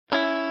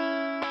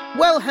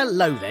Well,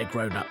 hello there,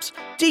 grown-ups.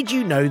 Did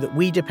you know that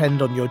we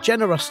depend on your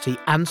generosity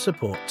and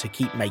support to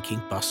keep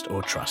making Bust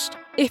or Trust?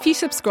 If you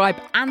subscribe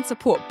and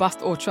support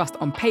Bust or Trust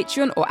on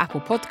Patreon or Apple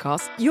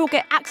Podcasts, you'll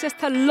get access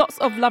to lots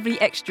of lovely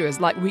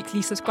extras like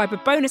weekly subscriber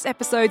bonus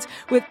episodes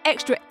with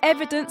extra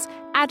evidence,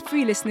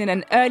 ad-free listening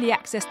and early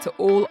access to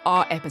all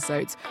our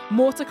episodes.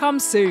 More to come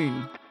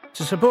soon.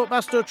 To support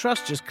Bust or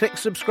Trust, just click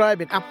subscribe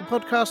in Apple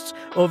Podcasts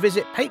or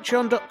visit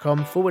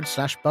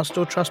patreon.com/Bust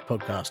or Trust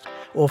podcast.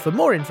 Or for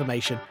more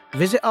information,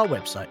 visit our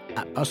website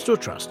at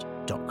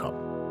bustortrust.com.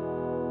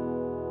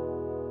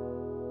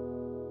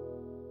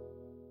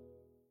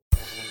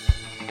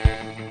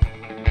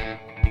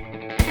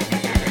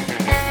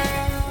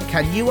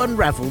 Can you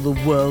unravel the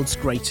world's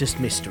greatest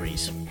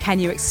mysteries? Can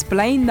you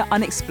explain the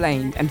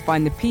unexplained and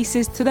find the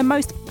pieces to the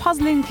most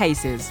puzzling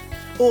cases?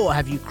 Or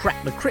have you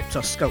cracked the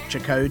Kryptos sculpture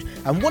code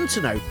and want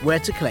to know where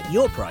to collect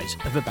your prize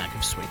of a bag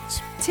of sweets?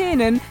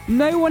 Tiernan,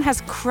 no one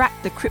has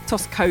cracked the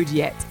Kryptos code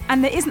yet,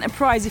 and there isn't a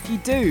prize if you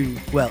do.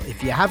 Well,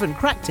 if you haven't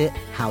cracked it,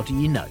 how do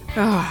you know?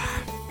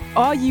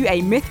 Are you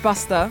a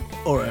mythbuster?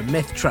 Or a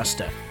myth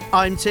truster?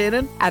 I'm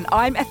Tiernan. And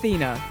I'm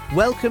Athena.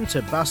 Welcome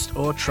to Bust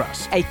or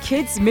Trust, a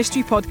kids'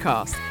 mystery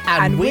podcast.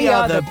 And we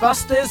are the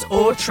Busters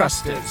or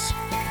Trusters.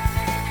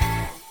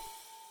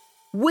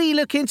 We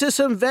look into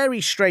some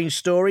very strange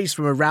stories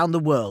from around the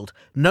world.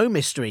 No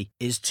mystery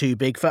is too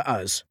big for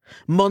us.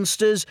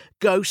 Monsters,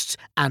 ghosts,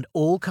 and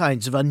all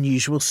kinds of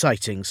unusual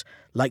sightings.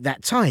 Like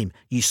that time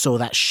you saw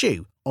that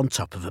shoe on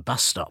top of a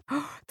bus stop.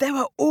 There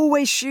are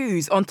always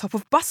shoes on top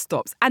of bus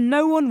stops, and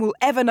no one will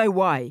ever know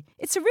why.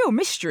 It's a real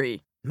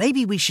mystery.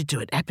 Maybe we should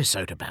do an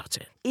episode about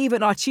it.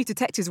 Even our chief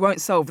detectives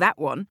won't solve that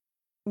one.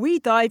 We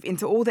dive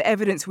into all the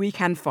evidence we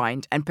can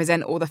find and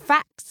present all the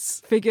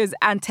facts, figures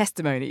and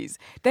testimonies.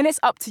 Then it's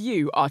up to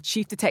you, our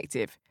chief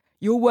detective.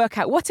 You'll work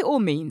out what it all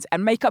means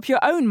and make up your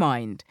own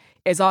mind.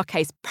 Is our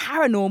case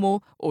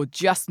paranormal or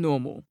just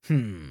normal?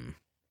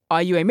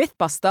 Are you a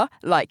mythbuster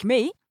like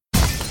me?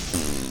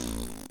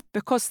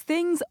 Because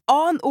things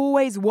aren't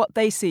always what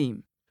they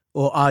seem.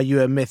 Or are you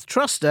a myth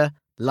truster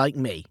like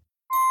me?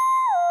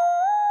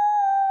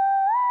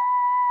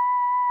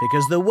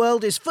 Because the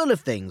world is full of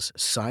things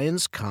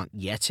science can't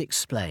yet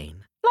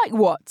explain. Like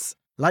what?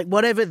 Like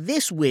whatever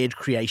this weird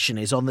creation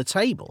is on the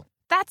table.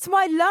 That's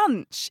my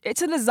lunch.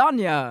 It's a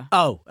lasagna.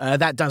 Oh,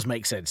 that does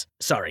make sense.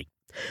 Sorry.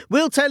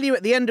 We'll tell you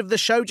at the end of the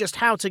show just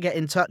how to get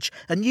in touch,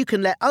 and you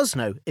can let us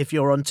know if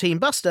you're on Team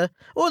Buster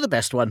or the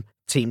best one,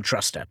 Team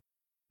Truster.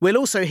 We'll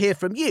also hear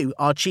from you,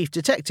 our chief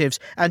detectives,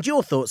 and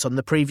your thoughts on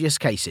the previous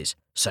cases.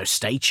 So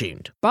stay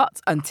tuned. But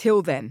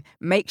until then,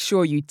 make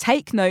sure you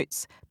take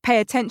notes,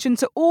 pay attention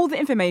to all the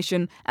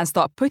information, and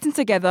start putting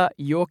together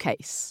your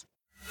case.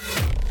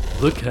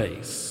 The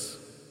case.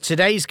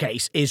 Today's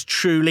case is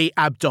truly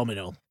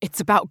abdominal. It's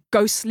about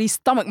ghostly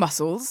stomach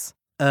muscles?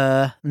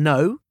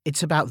 No,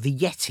 it's about the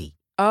Yeti.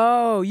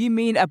 Oh, you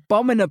mean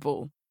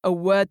abominable, a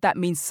word that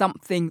means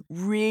something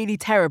really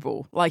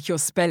terrible, like your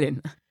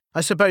spelling. I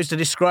suppose to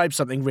describe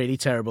something really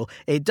terrible,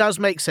 it does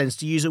make sense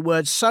to use a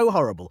word so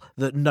horrible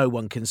that no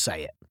one can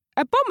say it.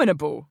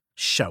 Abominable?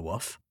 Show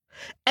off.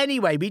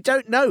 Anyway, we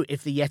don't know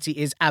if the Yeti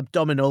is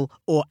abdominal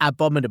or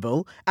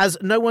abominable, as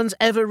no one's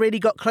ever really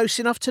got close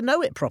enough to know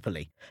it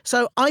properly.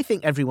 So I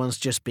think everyone's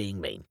just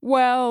being mean.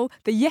 Well,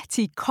 the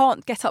Yeti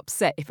can't get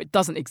upset if it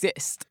doesn't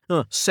exist.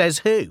 Says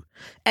who?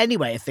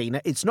 Anyway,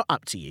 Athena, it's not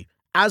up to you.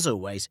 As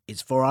always,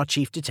 it's for our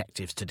chief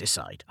detectives to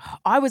decide.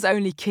 I was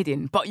only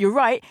kidding, but you're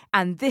right,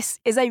 and this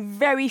is a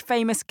very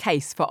famous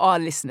case for our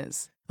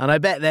listeners. And I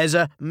bet there's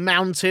a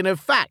mountain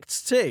of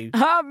facts too.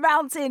 A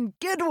mountain,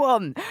 good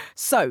one.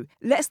 So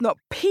let's not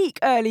peak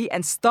early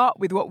and start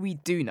with what we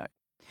do know.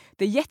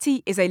 The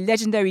Yeti is a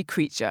legendary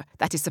creature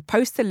that is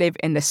supposed to live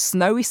in the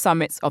snowy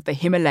summits of the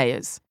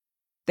Himalayas.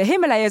 The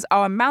Himalayas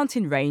are a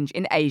mountain range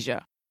in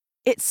Asia.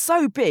 It's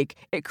so big,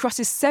 it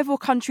crosses several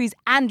countries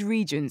and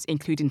regions,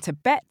 including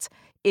Tibet,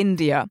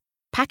 India,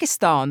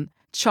 Pakistan,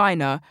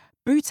 China,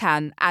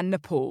 Bhutan, and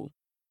Nepal.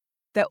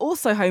 They're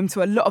also home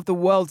to a lot of the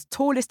world's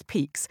tallest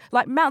peaks,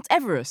 like Mount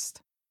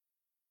Everest.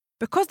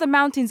 Because the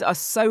mountains are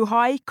so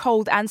high,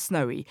 cold, and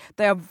snowy,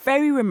 they are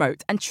very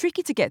remote and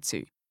tricky to get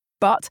to.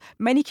 But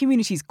many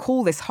communities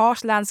call this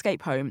harsh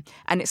landscape home,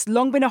 and it's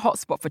long been a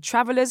hotspot for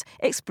travellers,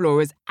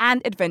 explorers,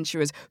 and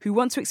adventurers who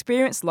want to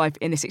experience life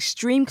in this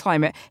extreme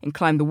climate and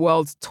climb the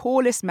world's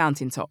tallest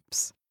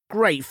mountaintops.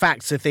 Great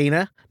facts,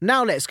 Athena.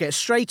 Now let's get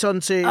straight on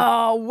to...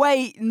 Oh,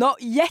 wait, not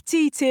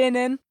Yeti,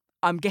 Tiernan.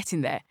 I'm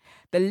getting there.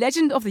 The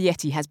legend of the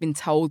Yeti has been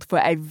told for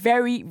a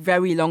very,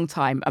 very long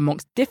time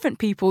amongst different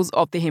peoples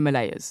of the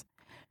Himalayas.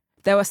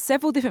 There are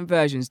several different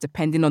versions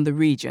depending on the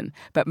region,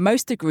 but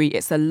most agree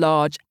it's a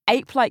large,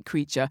 ape-like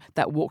creature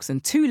that walks on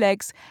two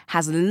legs,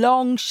 has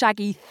long,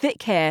 shaggy,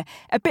 thick hair,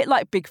 a bit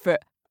like Bigfoot,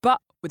 but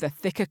with a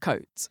thicker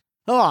coat.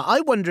 I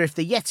wonder if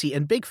the Yeti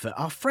and Bigfoot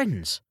are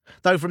friends.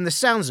 Though from the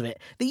sounds of it,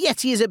 the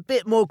Yeti is a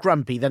bit more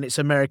grumpy than its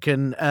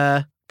American,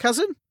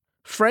 cousin?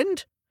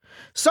 Friend?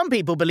 Some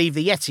people believe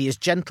the Yeti is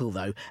gentle,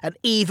 though, and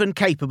even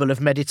capable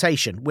of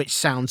meditation, which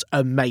sounds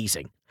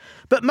amazing.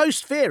 But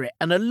most fear it,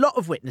 and a lot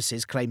of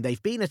witnesses claim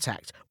they've been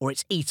attacked or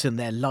it's eaten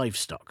their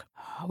livestock.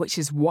 Which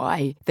is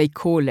why they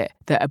call it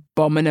the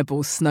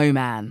Abominable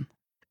Snowman.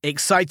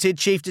 Excited,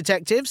 Chief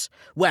Detectives?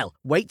 Well,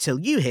 wait till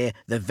you hear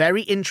the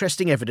very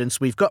interesting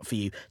evidence we've got for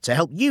you to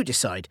help you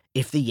decide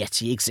if the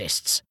Yeti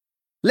exists.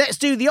 Let's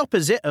do the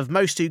opposite of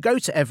most who go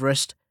to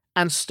Everest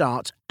and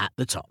start at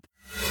the top.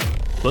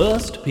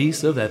 First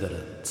piece of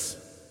evidence.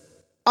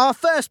 Our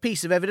first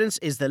piece of evidence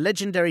is the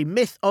legendary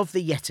myth of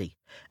the Yeti.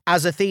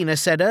 As Athena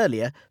said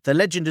earlier, the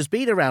legend has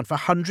been around for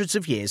hundreds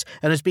of years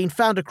and has been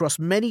found across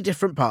many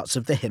different parts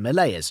of the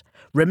Himalayas.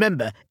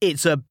 Remember,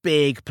 it's a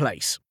big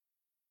place.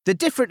 The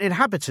different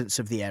inhabitants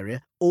of the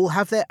area all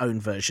have their own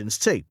versions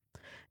too.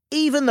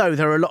 Even though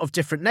there are a lot of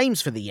different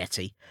names for the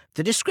Yeti,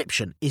 the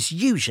description is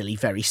usually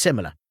very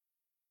similar.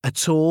 A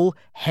tall,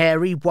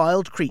 hairy,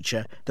 wild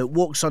creature that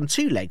walks on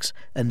two legs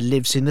and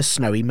lives in the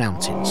snowy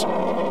mountains.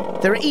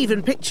 There are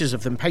even pictures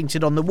of them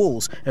painted on the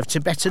walls of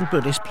Tibetan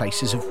Buddhist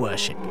places of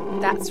worship.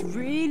 That's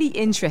really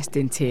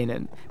interesting,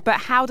 Tiernan.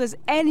 But how does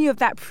any of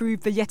that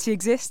prove the Yeti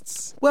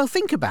exists? Well,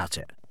 think about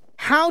it.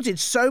 How did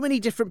so many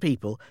different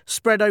people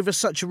spread over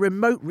such a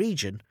remote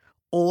region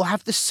all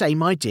have the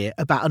same idea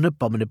about an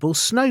abominable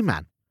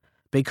snowman?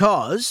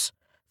 Because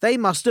they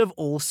must have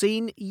all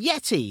seen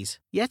Yetis.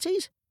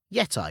 Yetis?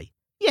 Yeti.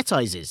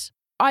 Yetises.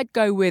 I'd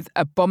go with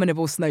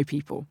abominable snow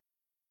people.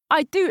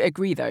 I do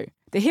agree, though.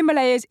 The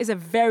Himalayas is a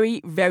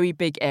very, very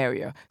big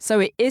area, so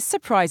it is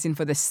surprising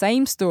for the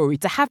same story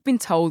to have been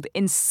told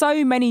in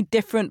so many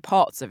different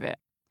parts of it.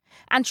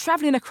 And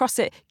travelling across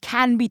it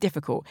can be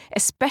difficult,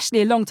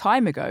 especially a long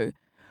time ago.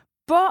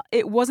 But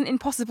it wasn't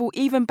impossible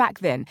even back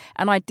then,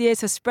 and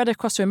ideas have spread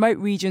across remote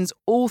regions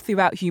all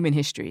throughout human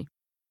history.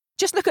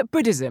 Just look at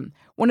Buddhism,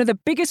 one of the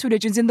biggest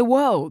religions in the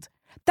world.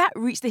 That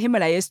reached the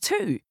Himalayas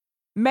too.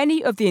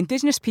 Many of the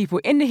indigenous people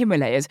in the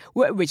Himalayas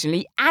were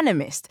originally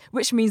animist,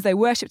 which means they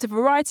worshipped a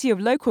variety of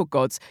local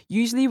gods,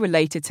 usually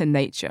related to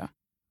nature.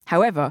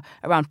 However,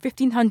 around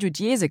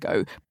 1500 years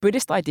ago,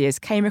 Buddhist ideas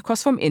came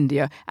across from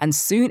India and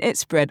soon it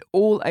spread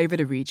all over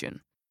the region.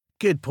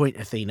 Good point,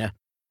 Athena.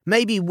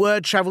 Maybe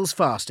word travels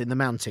fast in the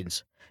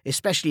mountains,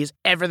 especially as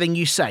everything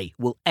you say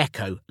will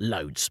echo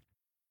loads.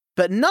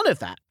 But none of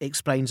that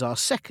explains our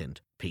second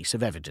piece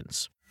of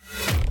evidence.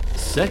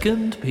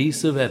 Second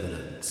piece of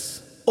evidence.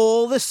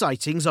 All the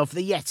sightings of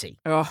the Yeti.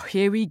 Oh,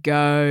 here we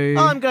go.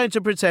 I'm going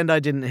to pretend I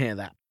didn't hear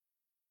that.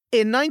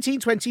 In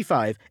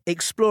 1925,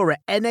 explorer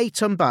N.A.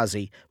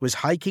 Tombazi was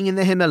hiking in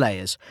the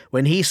Himalayas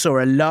when he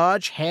saw a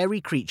large, hairy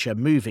creature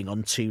moving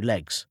on two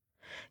legs.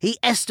 He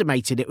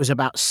estimated it was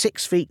about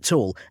 6 feet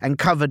tall and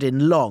covered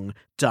in long,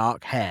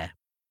 dark hair.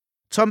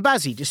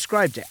 Tombazi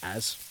described it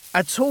as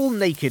a tall,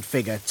 naked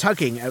figure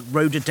tugging at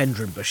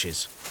rhododendron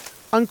bushes.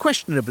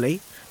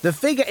 Unquestionably, the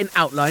figure in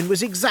outline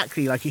was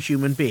exactly like a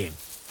human being,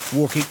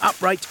 walking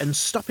upright and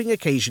stopping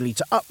occasionally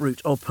to uproot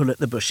or pull at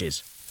the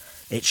bushes.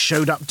 It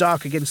showed up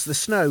dark against the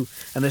snow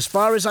and, as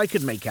far as I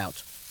could make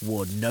out,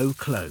 wore no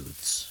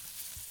clothes.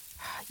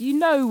 You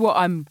know what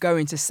I'm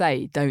going to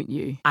say, don't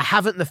you? I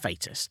haven't the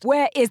faintest.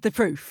 Where is the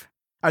proof?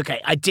 OK,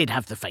 I did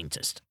have the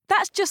faintest.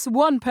 That's just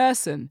one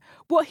person.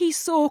 What he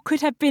saw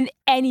could have been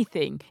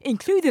anything,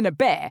 including a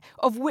bear,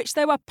 of which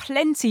there were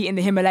plenty in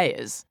the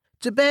Himalayas.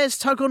 Do bears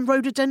tug on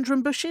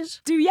rhododendron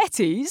bushes? Do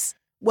Yetis?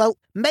 Well,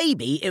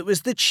 maybe it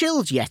was the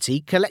chilled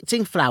Yeti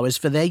collecting flowers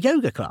for their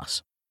yoga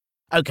class.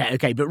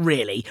 OK, but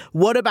really,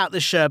 what about the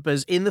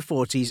Sherpas in the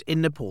 40s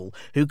in Nepal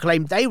who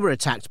claimed they were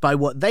attacked by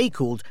what they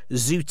called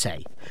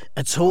zute,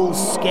 a tall,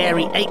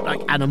 scary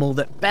ape-like animal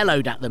that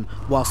bellowed at them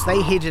whilst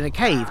they hid in a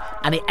cave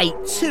and it ate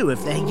 2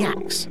 of their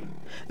yaks?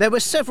 There were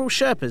several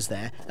Sherpas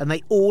there and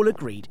they all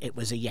agreed it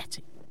was a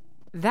Yeti.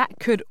 That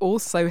could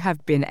also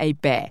have been a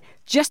bear.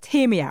 Just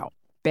hear me out.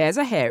 Bears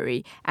are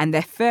hairy and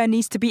their fur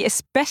needs to be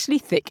especially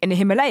thick in the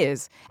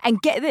Himalayas.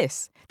 And get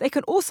this, they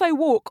can also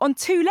walk on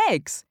 2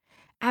 legs.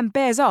 And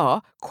bears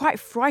are, quite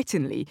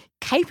frighteningly,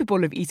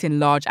 capable of eating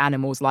large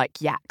animals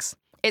like yaks.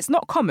 It's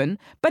not common,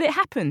 but it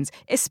happens,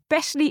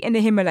 especially in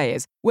the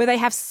Himalayas, where they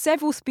have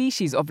several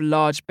species of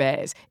large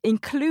bears,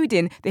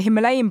 including the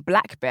Himalayan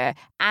black bear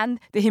and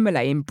the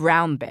Himalayan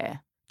brown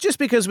bear. Just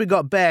because we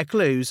got bear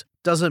clues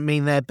doesn't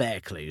mean they're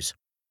bear clues.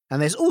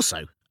 And there's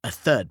also a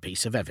third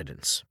piece of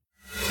evidence.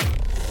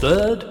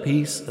 Third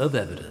piece of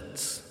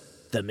evidence.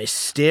 The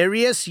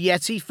mysterious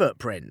Yeti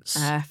footprints.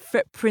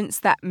 Footprints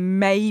that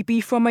may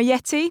be from a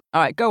Yeti?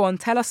 All right, go on,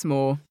 tell us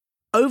more.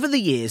 Over the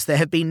years, there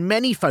have been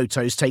many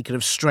photos taken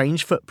of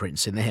strange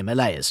footprints in the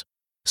Himalayas.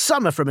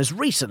 Some are from as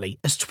recently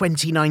as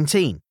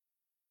 2019.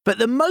 But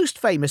the most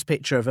famous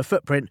picture of a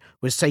footprint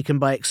was taken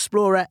by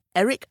explorer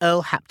Eric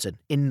Earl Hampton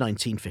in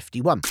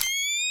 1951.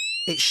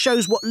 It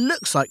shows what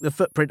looks like the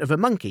footprint of a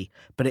monkey,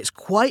 but it's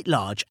quite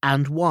large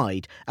and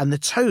wide, and the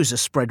toes are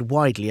spread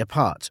widely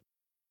apart.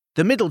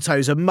 The middle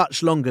toes are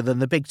much longer than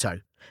the big toe,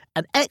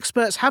 and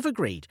experts have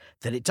agreed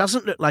that it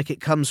doesn't look like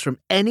it comes from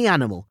any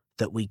animal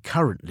that we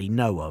currently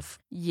know of.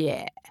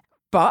 Yeah,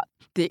 but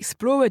the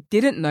explorer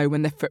didn't know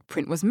when the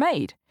footprint was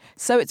made,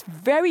 so it's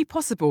very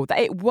possible that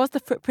it was the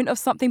footprint of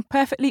something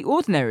perfectly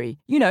ordinary,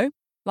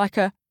 like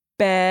a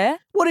bear.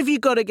 What have you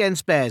got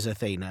against bears,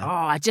 Athena? Oh,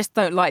 I just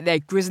don't like their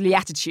grisly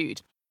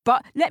attitude.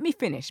 But let me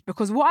finish,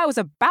 because what I was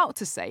about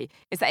to say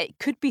is that it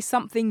could be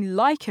something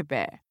like a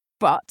bear.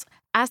 But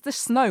as the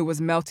snow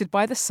was melted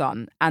by the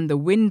sun and the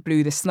wind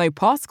blew the snow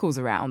particles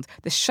around,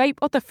 the shape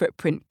of the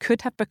footprint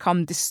could have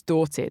become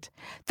distorted.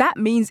 That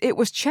means it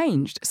was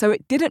changed, so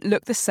it didn't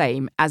look the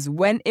same as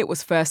when it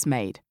was first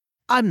made.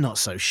 I'm not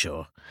so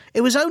sure. It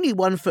was only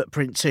one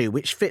footprint too,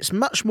 which fits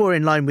much more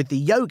in line with the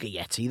yoga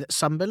Yeti that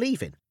some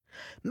believe in.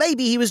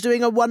 Maybe he was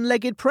doing a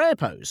one-legged prayer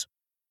pose.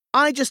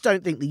 I just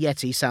don't think the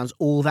Yeti sounds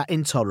all that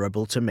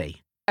intolerable to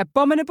me.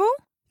 Abominable?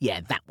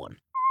 Yeah, that one.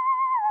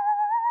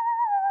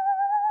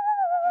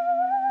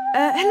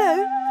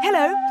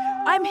 Hello.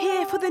 I'm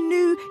here for the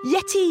new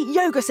Yeti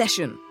yoga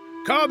session.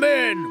 Come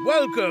in.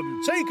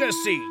 Welcome. Take a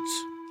seat.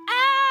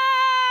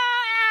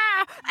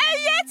 Ah! A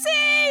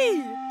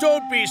Yeti!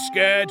 Don't be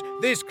scared.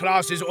 This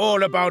class is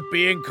all about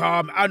being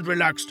calm and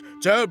relaxed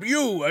to help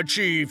you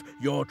achieve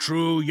your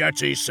true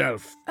Yeti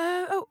self.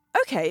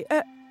 Okay.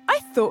 I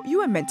thought you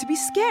were meant to be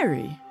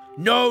scary.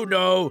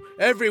 No.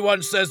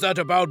 Everyone says that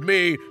about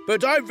me,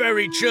 but I'm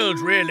very chilled,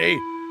 really.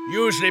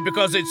 Usually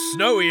because it's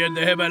snowy in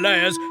the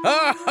Himalayas.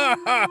 Ha ha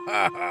ha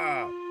ha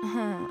ha!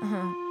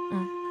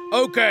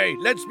 Okay,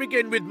 let's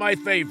begin with my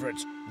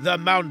favorite, the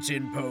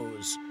mountain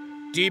pose.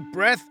 Deep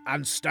breath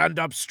and stand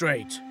up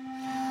straight.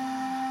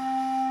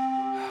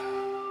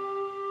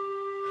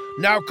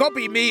 Now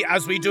copy me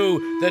as we do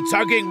the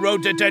tugging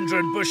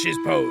rhododendron bushes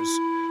pose.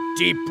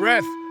 Deep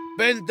breath,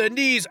 bend the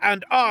knees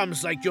and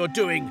arms like you're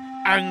doing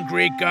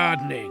angry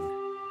gardening.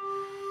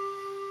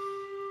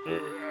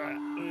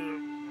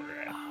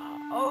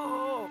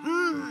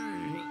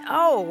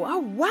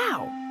 Oh,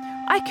 wow.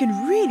 I can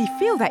really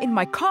feel that in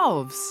my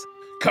calves.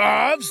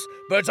 Calves?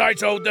 But I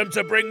told them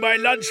to bring my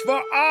lunch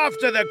for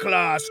after the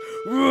class.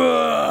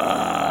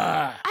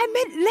 I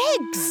meant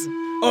legs.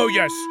 Oh,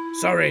 yes.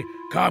 Sorry.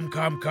 Calm.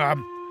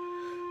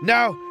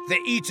 Now, the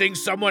eating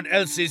someone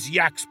else's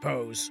yaks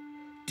pose.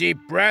 Deep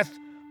breath,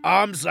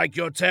 arms like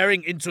you're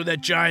tearing into the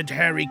giant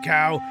hairy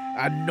cow,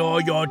 and gnaw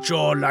your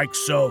jaw like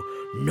so.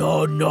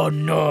 No.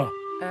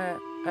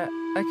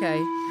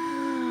 Okay.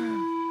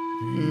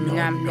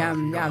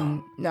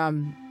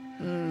 Yum.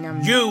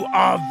 You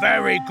are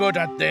very good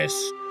at this.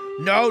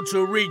 Now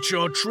to reach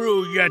your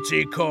true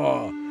Yeti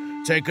core.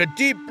 Take a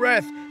deep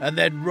breath and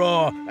then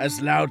roar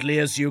as loudly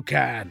as you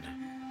can.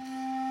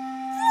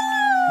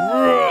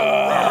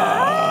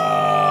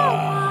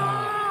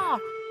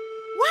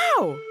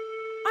 Wow!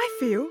 I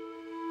feel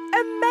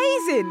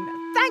amazing.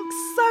 Thanks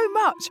so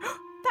much.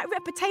 That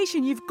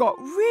reputation you've got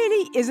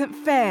really isn't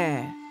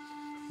fair.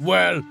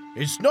 Well,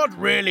 it's not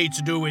really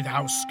to do with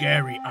how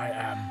scary I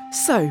am.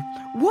 So,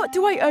 what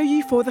do I owe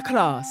you for the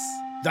class?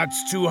 That's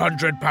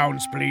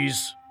 £200,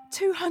 please.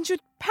 £200?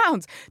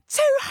 £200?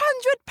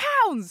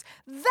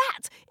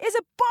 That is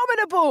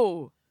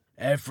abominable!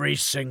 Every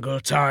single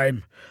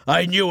time.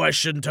 I knew I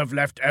shouldn't have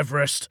left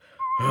Everest.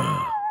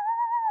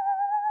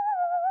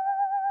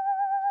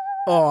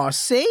 Aw,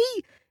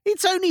 see?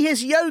 It's only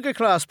his yoga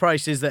class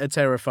prices that are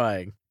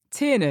terrifying.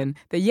 Tiernan,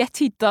 the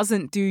Yeti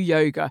doesn't do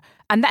yoga,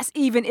 and that's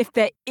even if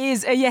there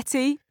is a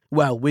Yeti.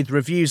 Well, with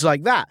reviews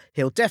like that,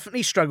 he'll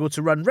definitely struggle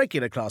to run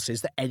regular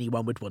classes that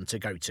anyone would want to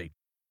go to.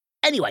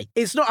 Anyway,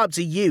 it's not up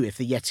to you if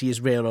the Yeti is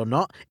real or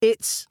not.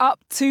 It's up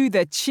to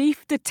the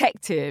chief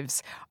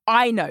detectives.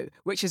 I know,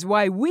 which is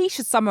why we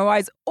should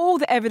summarise all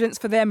the evidence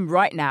for them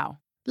right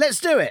now.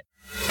 Let's do it.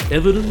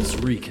 Evidence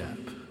recap.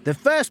 The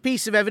first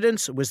piece of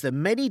evidence was the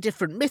many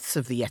different myths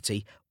of the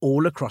Yeti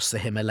all across the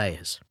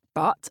Himalayas.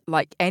 But,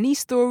 like any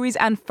stories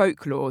and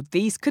folklore,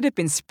 these could have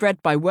been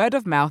spread by word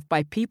of mouth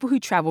by people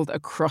who travelled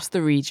across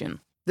the region.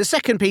 The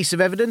second piece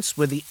of evidence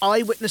were the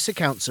eyewitness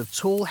accounts of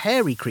tall,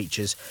 hairy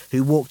creatures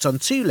who walked on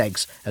two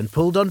legs and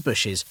pulled on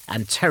bushes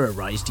and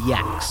terrorised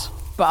yaks.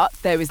 But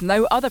there is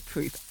no other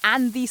proof,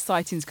 and these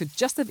sightings could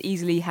just as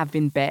easily have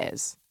been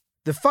bears.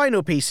 The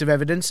final piece of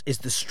evidence is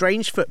the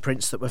strange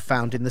footprints that were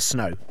found in the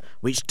snow,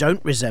 which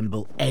don't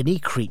resemble any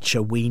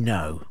creature we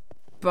know.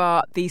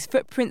 But these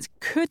footprints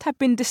could have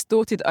been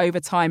distorted over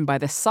time by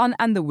the sun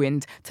and the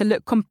wind to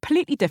look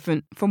completely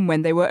different from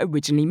when they were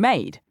originally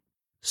made.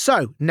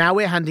 So, now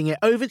we're handing it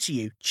over to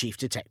you, Chief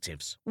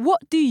Detectives.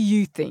 What do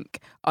you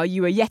think? Are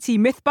you a Yeti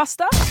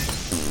Mythbuster?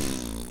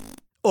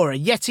 Or a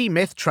Yeti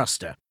Myth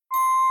Truster?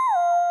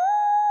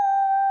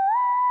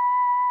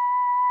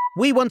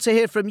 We want to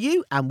hear from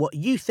you and what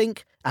you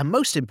think, and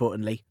most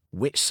importantly,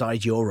 which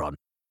side you're on.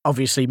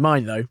 Obviously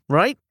mine though,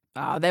 right?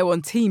 They're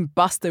on Team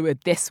Buster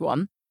with this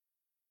one.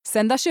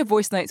 Send us your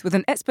voice notes with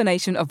an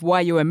explanation of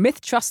why you're a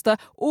myth truster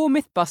or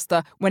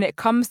mythbuster when it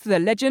comes to the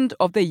legend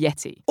of the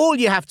Yeti. All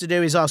you have to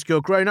do is ask your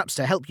grown-ups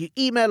to help you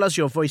email us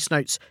your voice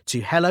notes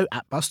to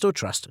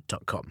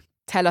hello@bustortrust.com.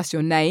 Tell us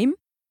your name,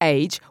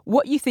 age,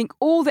 what you think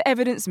all the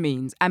evidence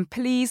means, and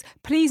please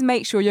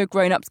make sure your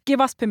grown-ups give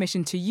us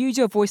permission to use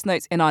your voice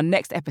notes in our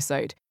next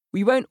episode.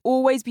 We won't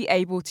always be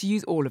able to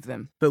use all of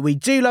them. But we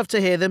do love to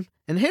hear them,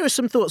 and here are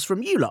some thoughts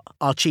from you lot,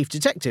 our Chief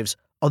Detectives,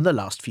 on the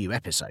last few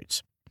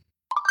episodes.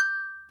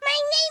 My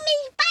name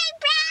is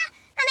Barbara,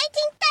 and I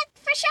think that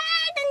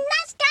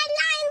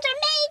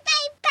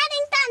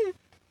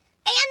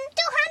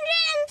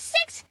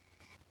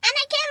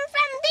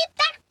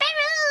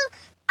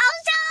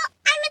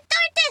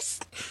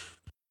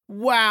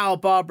Wow,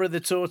 Barbara the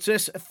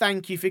Tortoise,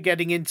 thank you for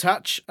getting in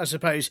touch. I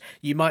suppose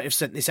you might have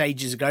sent this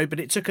ages ago, but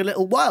it took a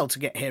little while to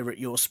get here at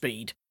your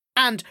speed.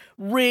 And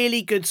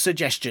really good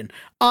suggestion.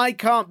 I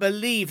can't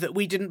believe that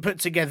we didn't put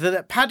together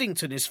that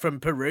Paddington is from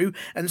Peru,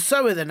 and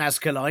so are the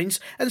Nazca lines,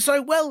 and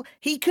so, well,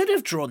 he could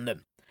have drawn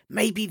them.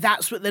 Maybe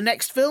that's what the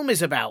next film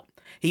is about.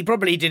 He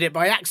probably did it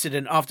by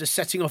accident after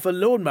setting off a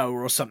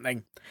lawnmower or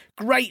something.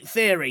 Great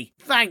theory.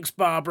 Thanks,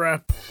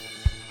 Barbara.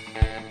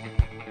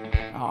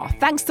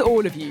 Thanks to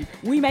all of you.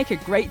 We make a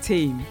great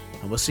team.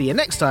 And we'll see you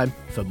next time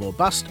for more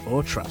Bust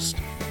or Trust.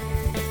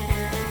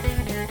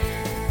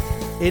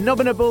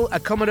 Innominable,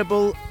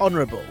 accommodable,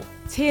 honourable.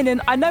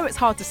 Tiernan, I know it's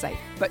hard to say,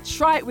 but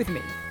try it with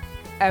me.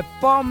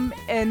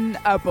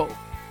 Abominable.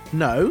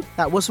 No,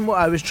 that wasn't what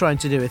I was trying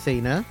to do,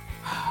 Athena.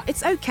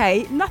 It's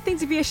okay, nothing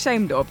to be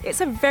ashamed of.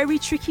 It's a very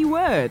tricky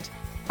word.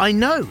 I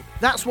know.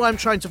 That's why I'm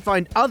trying to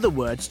find other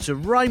words to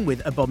rhyme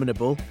with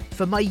abominable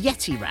for my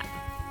Yeti rap.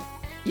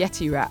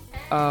 Yeti rat.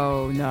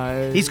 Oh,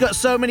 no. He's got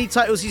so many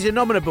titles he's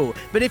innominable,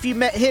 but if you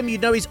met him,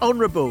 you'd know he's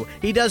honourable.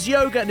 He does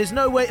yoga and is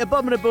no way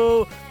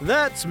abominable.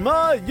 That's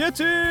my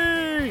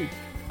Yeti!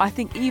 I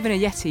think even a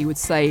Yeti would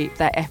say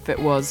their effort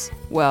was,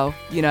 well,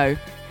 you know,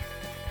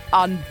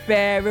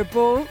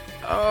 unbearable.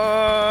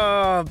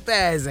 Oh,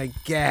 bears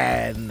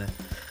again.